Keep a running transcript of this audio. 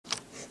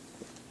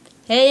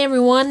Hey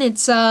everyone,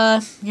 it's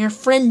your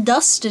friend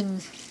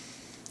Dustin.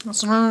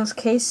 Also known as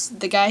Case,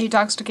 the guy who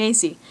talks to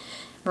Casey.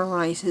 I don't know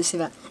why I used to say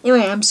that.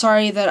 Anyway, I'm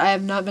sorry that I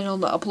have not been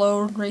able to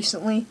upload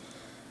recently.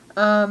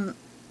 But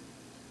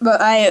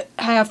I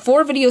have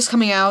 4 videos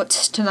coming out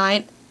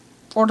tonight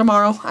or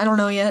tomorrow. I don't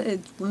know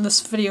yet. When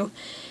this video,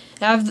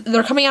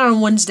 they're coming out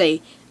on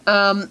Wednesday.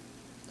 And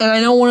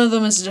I know one of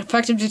them is a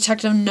Defective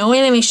Detective, no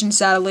animation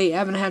sadly. I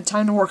haven't had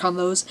time to work on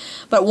those.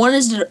 But one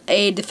is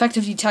a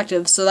Defective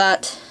Detective, so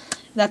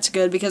that's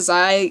good because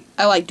I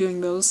like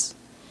doing those.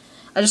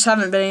 I just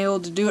haven't been able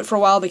to do it for a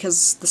while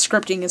because the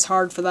scripting is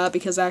hard for that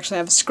because I actually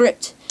have a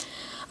script.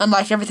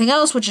 Unlike everything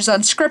else, which is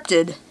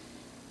unscripted.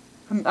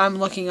 I'm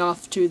looking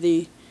off to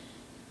the...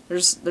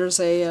 There's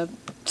a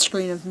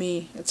screen of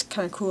me. It's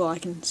kind of cool. I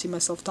can see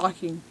myself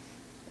talking.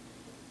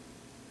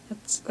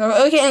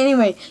 Okay,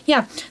 anyway,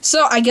 yeah.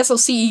 So I guess I'll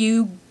see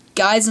you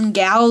guys and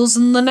gals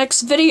in the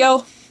next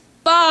video.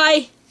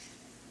 Bye!